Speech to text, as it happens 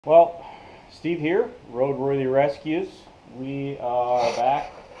Well, Steve here, Roadworthy Rescues. We are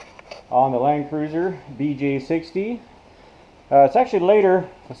back on the Landcruiser BJ60. It's actually later,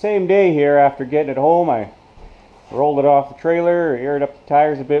 the same day here after getting it home. I rolled it off the trailer, aired up the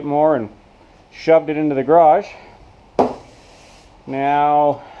tires a bit more, and shoved it into the garage.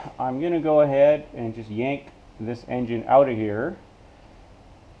 Now, I'm going to go ahead and just yank this engine out of here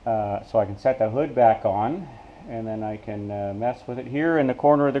so I can set the hood back on. And then I can mess with it here in the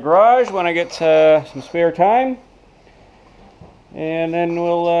corner of the garage when I get some spare time. And then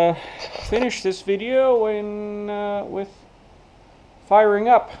we'll finish this video with firing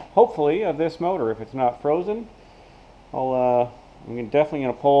up, hopefully, of this motor if it's not frozen. I'm definitely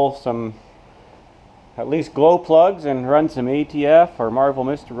going to pull some at least glow plugs and run some ATF or Marvel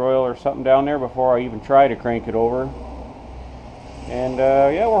Mist Oil or something down there before I even try to crank it over. And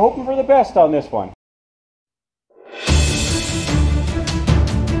yeah, we're hoping for the best on this one.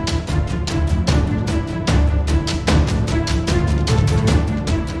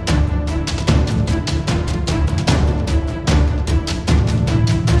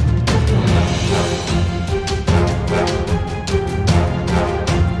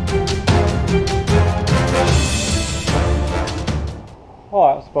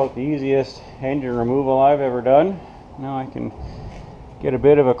 Well, that's about the easiest engine removal I've ever done. Now I can get a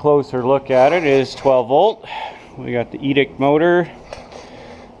bit of a closer look at it. It is 12 volt. We got the Edict motor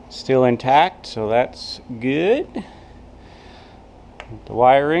still intact, so that's good. The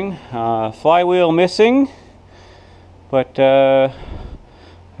wiring, flywheel missing, but I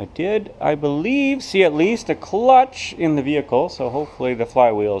did, I believe, see at least a clutch in the vehicle, so hopefully the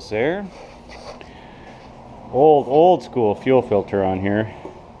flywheel's there. Old school fuel filter on here.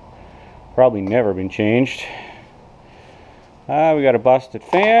 Probably never been changed. We got a busted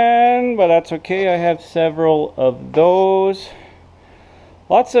fan, but that's okay. I have several of those.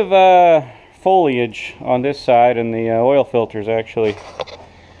 Lots of foliage on this side, and the oil filter's actually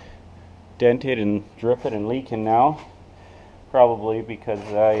dented and dripping and leaking now. Probably because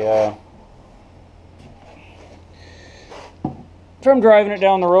from driving it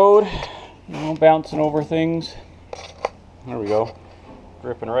down the road, you know, bouncing over things. There we go.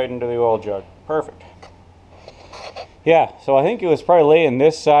 Dripping right into the oil jug. Perfect. Yeah, so I think it was probably laying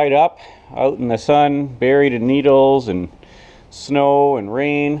this side up out in the sun, buried in needles and snow and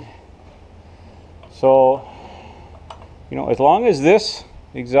rain. So, you know, as long as this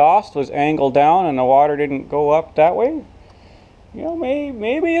exhaust was angled down and the water didn't go up that way, you know,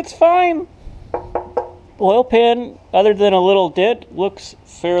 maybe it's fine. Oil pan, other than a little dent, looks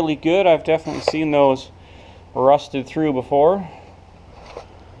fairly good. I've definitely seen those rusted through before.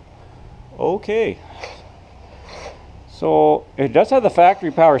 Okay. So it does have the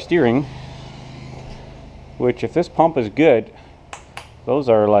factory power steering, which if this pump is good, those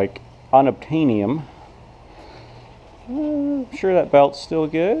are like unobtainium. I'm sure that belt's still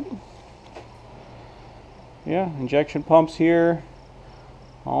good. Yeah, injection pumps here.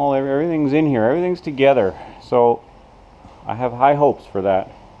 Everything's in here. Everything's together. So I have high hopes for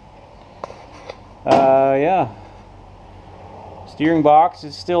that. Yeah. Steering box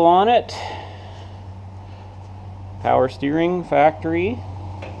is still on it. Power steering, factory.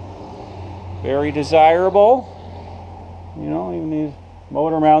 Very desirable. You know, even these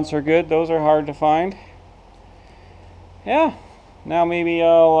motor mounts are good. Those are hard to find. Yeah. Now maybe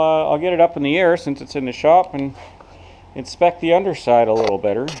I'll get it up in the air since it's in the shop and inspect the underside a little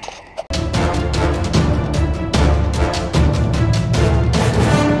better.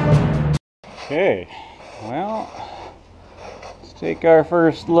 Okay, well, let's take our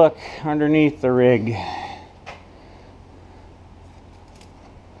first look underneath the rig.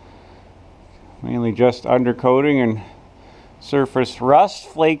 Mainly just undercoating and surface rust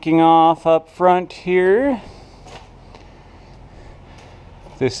flaking off up front here.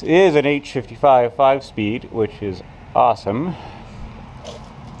 This is an H55 5-speed, which is awesome.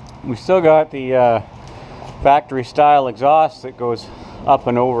 We still got the factory style exhaust that goes up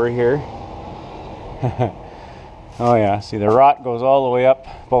and over here. Oh yeah, see the rot goes all the way up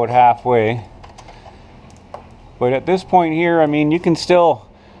about halfway. But at this point here, I mean, you can still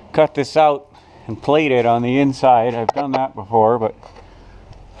cut this out and plate it on the inside. I've done that before, but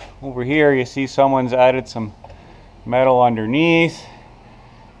over here you see someone's added some metal underneath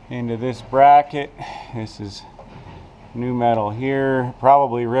into this bracket. This is new metal here,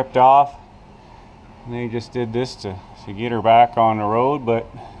 probably ripped off, and they just did this to get her back on the road. But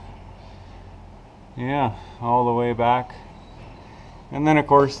yeah, all the way back. And then of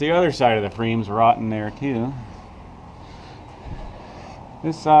course the other side of the frame's rotten there too.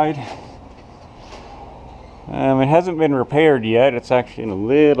 This side It hasn't been repaired yet. It's actually in a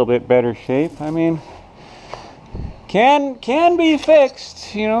little bit better shape. I mean, can be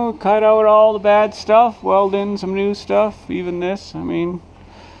fixed. You know, cut out all the bad stuff, weld in some new stuff. Even this. I mean,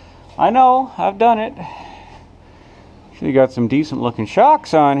 I know. I've done it. Actually, got some decent looking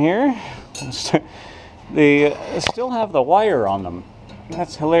shocks on here. They still have the wire on them.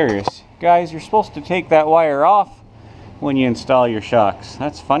 That's hilarious. Guys, you're supposed to take that wire off when you install your shocks.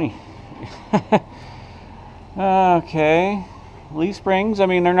 That's funny. Okay, leaf springs, I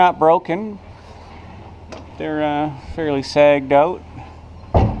mean, they're not broken. They're fairly sagged out.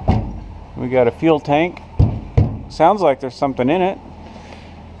 We got a fuel tank. Sounds like there's something in it.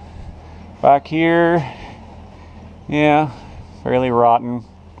 Back here, yeah, fairly rotten.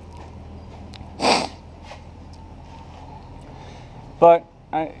 But,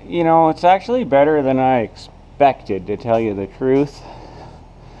 you know, it's actually better than I expected, to tell you the truth.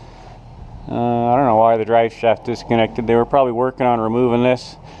 I don't know why the drive shaft disconnected. They were probably working on removing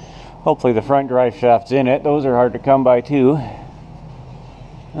this. Hopefully the front drive shaft's in it. Those are hard to come by too.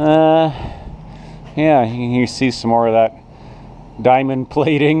 Yeah, you see some more of that diamond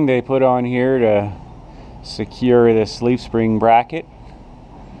plating they put on here to secure this leaf spring bracket.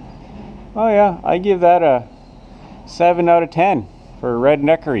 Oh yeah, I give that a 7 out of 10 for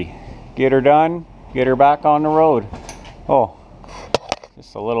redneckery. Get her done, get her back on the road. Oh,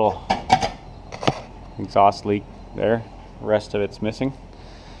 just a little exhaust leak there. The rest of it's missing.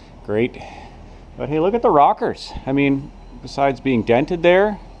 Great. But hey, look at the rockers. I mean, besides being dented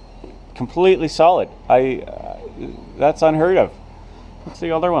there, completely solid. That's unheard of. What's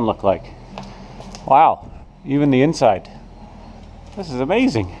the other one look like? Wow, even the inside. This is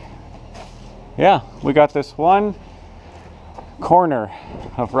amazing. Yeah, we got this one corner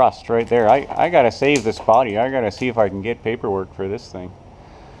of rust right there. I gotta save this body. I gotta see if I can get paperwork for this thing.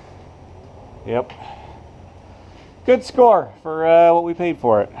 Yep. Good score for what we paid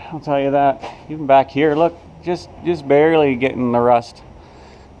for it. I'll tell you that. Even back here, look, just barely getting the rust.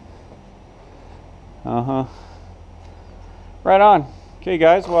 Right on. Okay,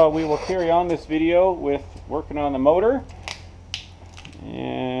 guys. Well, we will carry on this video with working on the motor,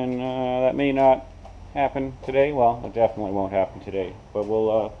 and that may not happen today. Well, it definitely won't happen today, but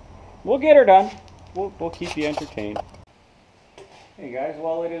we'll get her done. We'll keep you entertained. Hey guys.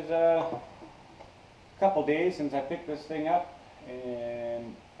 Well, it is couple days since I picked this thing up,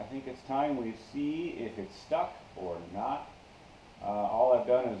 and I think it's time we see if it's stuck or not. All I've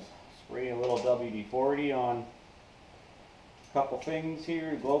done is spray a little WD-40 on a couple things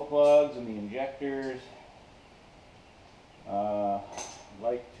here, glow plugs and the injectors. I'd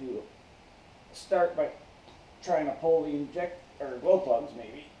like to start by trying to pull the glow plugs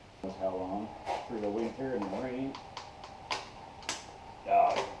maybe. That's how long through the winter and the rain.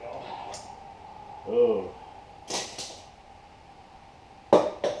 Oh, there we go. Oh,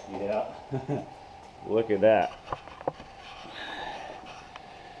 yeah. Look at that.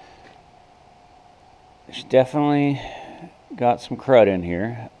 It's definitely got some crud in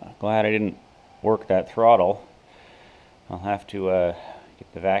here. Glad I didn't work that throttle. I'll have to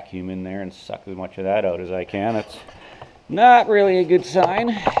get the vacuum in there and suck as much of that out as I can. It's not really a good sign.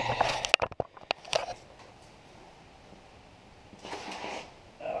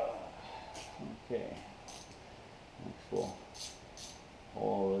 Okay, next we'll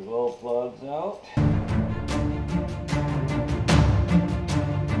pull the glow plugs out.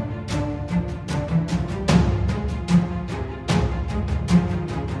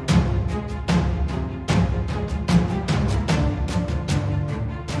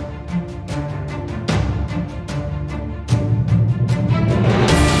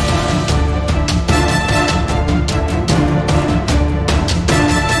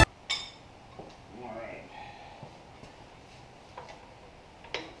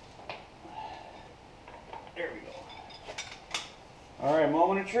 Alright,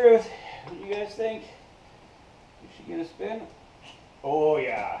 moment of truth. What do you guys think? Is she gonna spin? Oh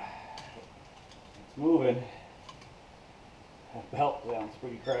yeah. It's moving. That belt sounds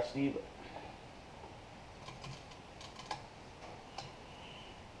pretty crusty, but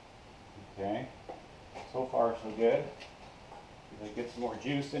okay. So far so good. Let's get some more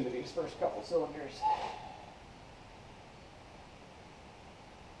juice into these first couple cylinders.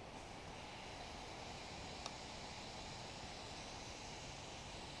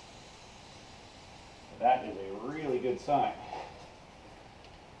 That is a really good sign.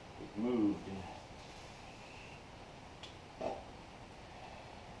 It moved.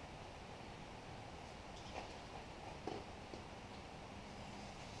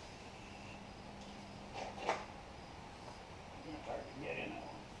 Hard to get in it.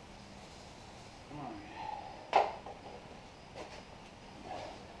 Come on.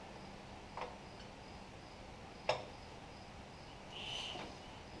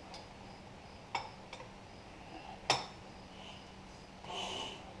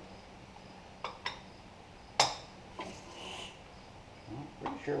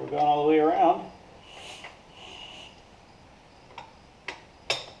 Pretty sure we've gone all the way around.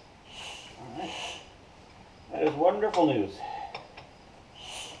 Alright. That is wonderful news.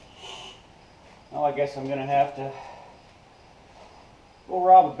 Well, I guess I'm going to have to go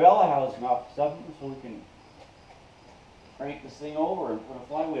rob a bella housing off something so we can crank this thing over and put a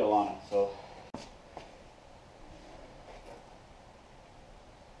flywheel on it. So,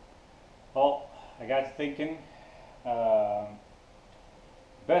 well, I got to thinking,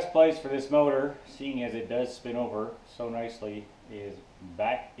 best place for this motor, seeing as it does spin over so nicely, is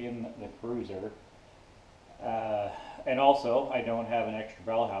back in the cruiser. And also, I don't have an extra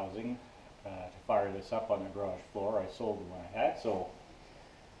bell housing to fire this up on the garage floor. I sold the one I had, so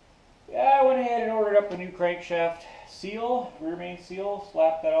yeah, I went ahead and ordered up a new crankshaft seal, rear main seal,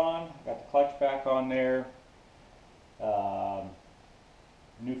 slapped that on, got the clutch back on there,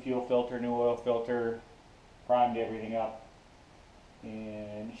 new fuel filter, new oil filter, primed everything up,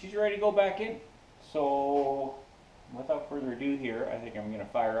 and she's ready to go back in. So without further ado here, I think I'm going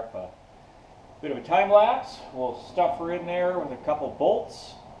to fire up a bit of a time lapse. We'll stuff her in there with a couple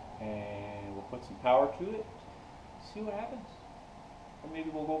bolts and we'll put some power to it, see what happens. Or maybe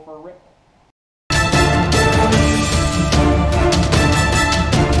we'll go for a rip.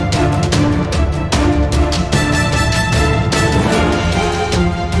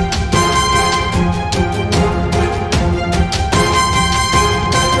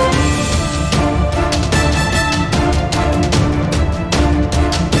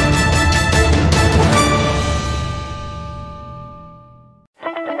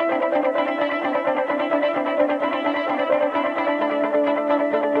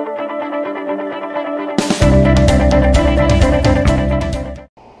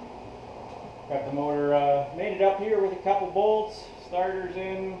 Got the motor mated up here with a couple bolts, starters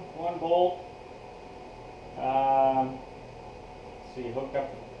in, one bolt. See, hooked up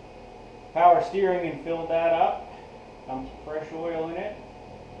the power steering and filled that up. Some fresh oil in it.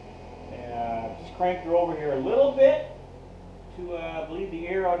 And just cranked her over here a little bit to bleed the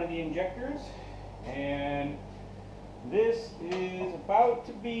air out of the injectors. And this is about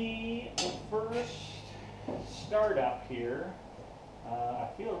to be the first startup here. I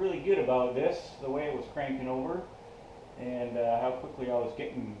feel really good about this, the way it was cranking over, and how quickly I was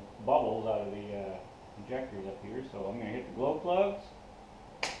getting bubbles out of the injectors up here. So I'm going to hit the glow plugs.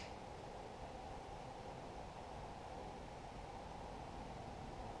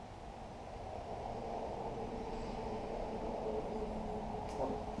 For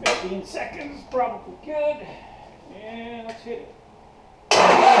 15 seconds, probably good. And let's hit it.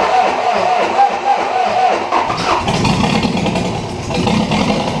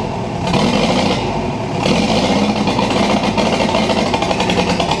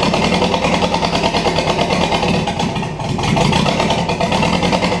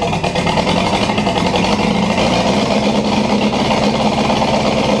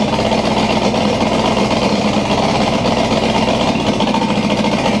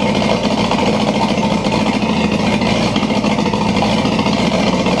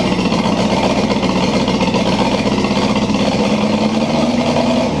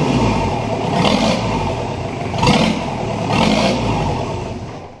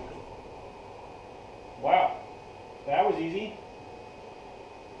 Wow, that was easy.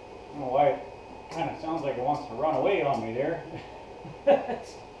 I don't know why it kind of sounds like it wants to run away on me there.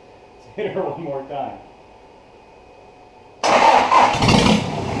 Let's hit her one more time.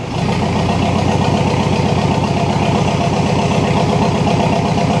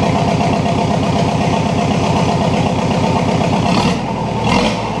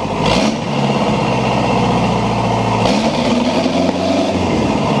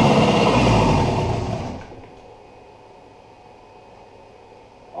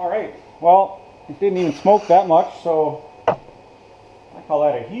 Alright, well, it didn't even smoke that much, so I call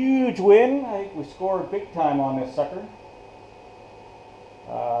that a huge win. I think we scored big time on this sucker.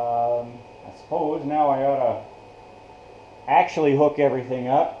 I suppose now I ought to actually hook everything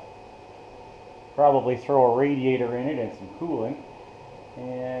up. Probably throw a radiator in it and some coolant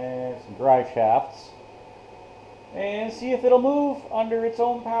and some drive shafts and see if it'll move under its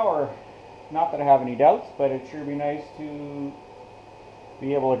own power. Not that I have any doubts, but it'd sure be nice to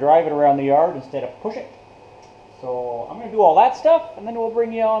be able to drive it around the yard instead of push it. So I'm going to do all that stuff and then we'll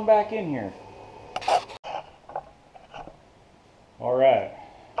bring you on back in here. Alright,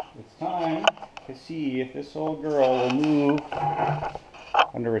 it's time to see if this old girl will move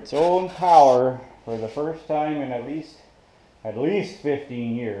under its own power for the first time in at least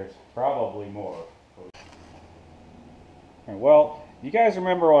 15 years, probably more. Well, you guys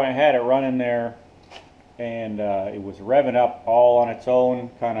remember when I had it running there and it was revving up all on its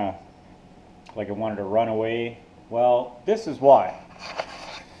own, kind of like it wanted to run away. Well, this is why.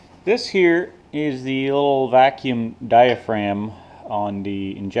 This here is the little vacuum diaphragm on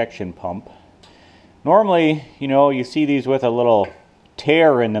the injection pump. Normally, you know, you see these with a little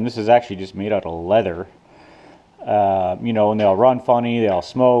tear in them. This is actually just made out of leather. You know, and they'll run funny, they'll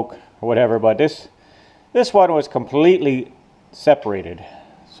smoke or whatever, but this one was completely separated.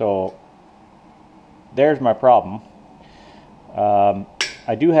 So there's my problem.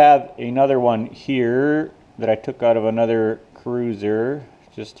 I do have another one here that I took out of another cruiser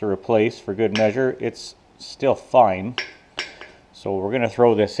just to replace for good measure. It's still fine, so we're gonna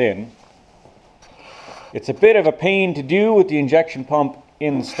throw this in. It's a bit of a pain to do with the injection pump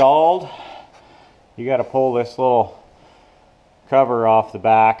installed. You got to pull this little cover off the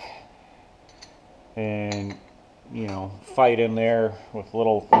back and, you know, fight in there with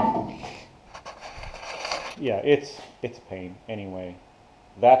little, yeah, it's a pain. Anyway,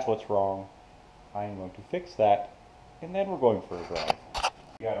 that's what's wrong. I am going to fix that, and then we're going for a drive.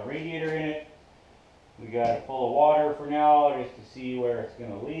 We got a radiator in it. We got it full of water for now, just to see where it's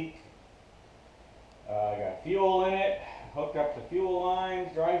going to leak. I got fuel in it. Hooked up the fuel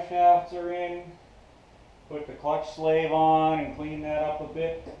lines. Drive shafts are in. Put the clutch slave on and clean that up a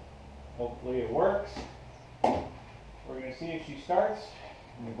bit. Hopefully it works. We're going to see if she starts.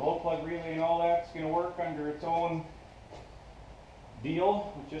 And the glow plug relay and all that's going to work under its own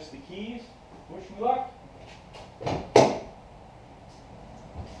deal with just the keys. Wish me luck.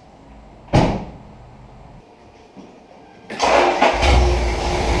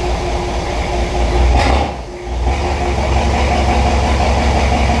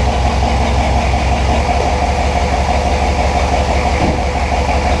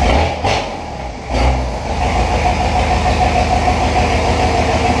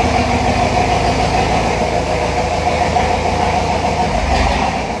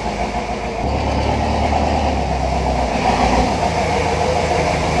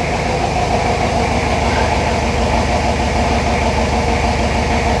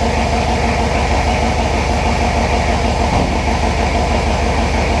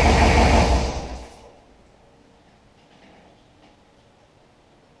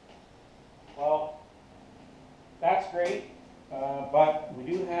 That's great, but we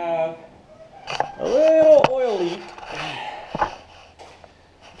do have a little oil leak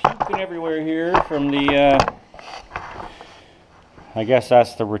puking everywhere here from the, I guess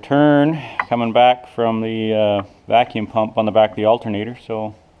that's the return coming back from the vacuum pump on the back of the alternator.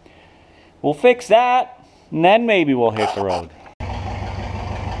 So we'll fix that, and then maybe we'll hit the road.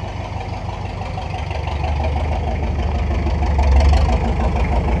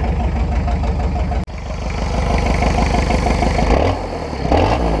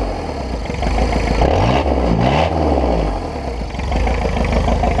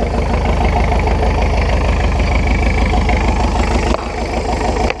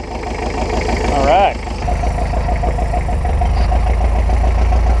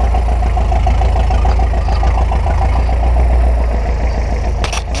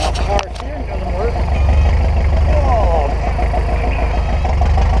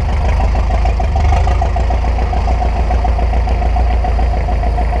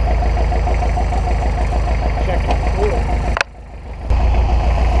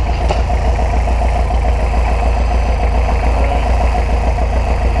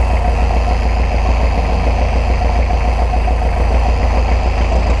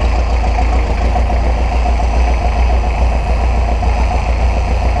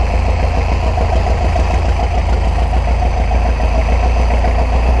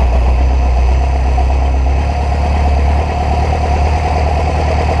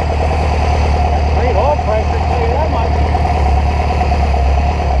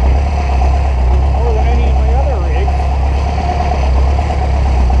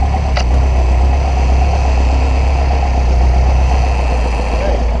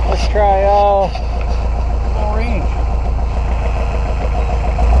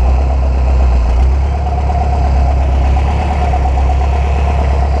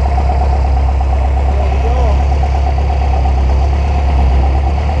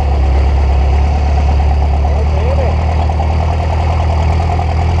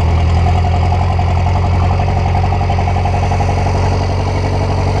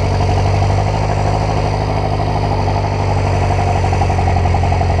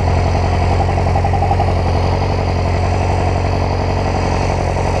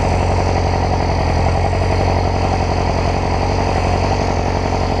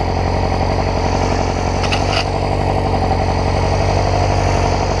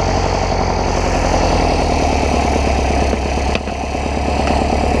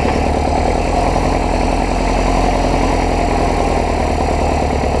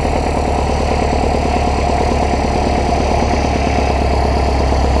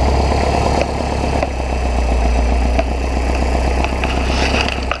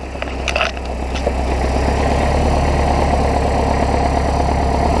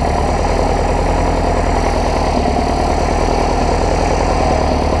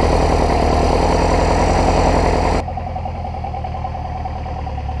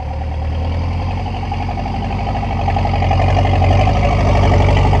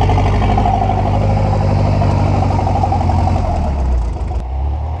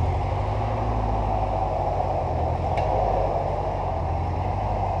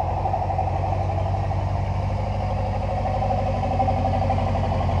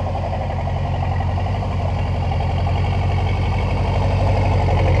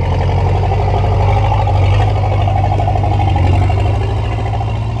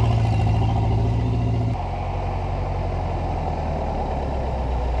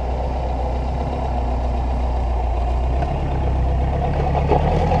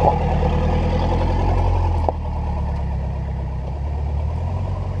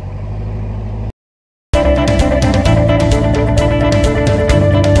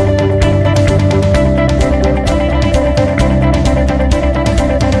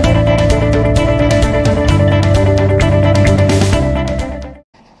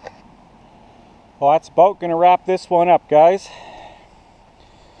 Well, that's about going to wrap this one up, guys.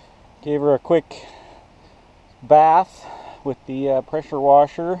 Gave her a quick bath with the pressure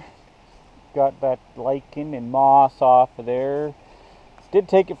washer. Got that lichen and moss off of there. Did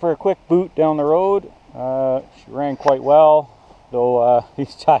take it for a quick boot down the road. She ran quite well, though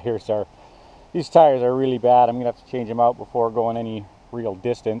these tires are really bad. I'm gonna have to change them out before going any real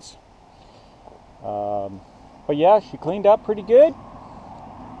distance. But yeah, she cleaned up pretty good.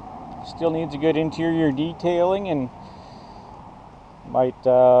 Still needs a good interior detailing, and might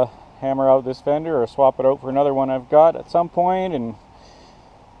hammer out this fender or swap it out for another one I've got at some point and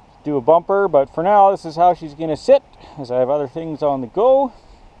do a bumper. But for now, this is how she's gonna sit, as I have other things on the go.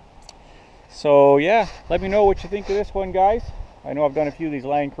 So yeah, let me know what you think of this one, guys. I know I've done a few of these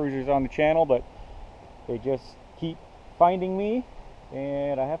Landcruisers on the channel, but they just keep finding me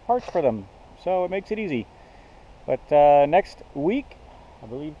and I have parts for them, so it makes it easy. But next week, I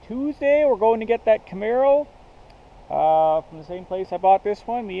believe Tuesday, we're going to get that Camaro from the same place I bought this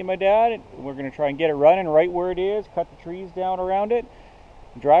one, me and my dad. And we're going to try and get it running right where it is, cut the trees down around it,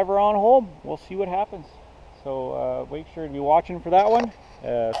 and drive her on home. We'll see what happens. So make sure to be watching for that one.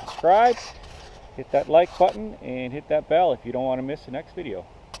 Subscribe, hit that like button, and hit that bell if you don't want to miss the next video.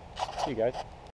 See you guys.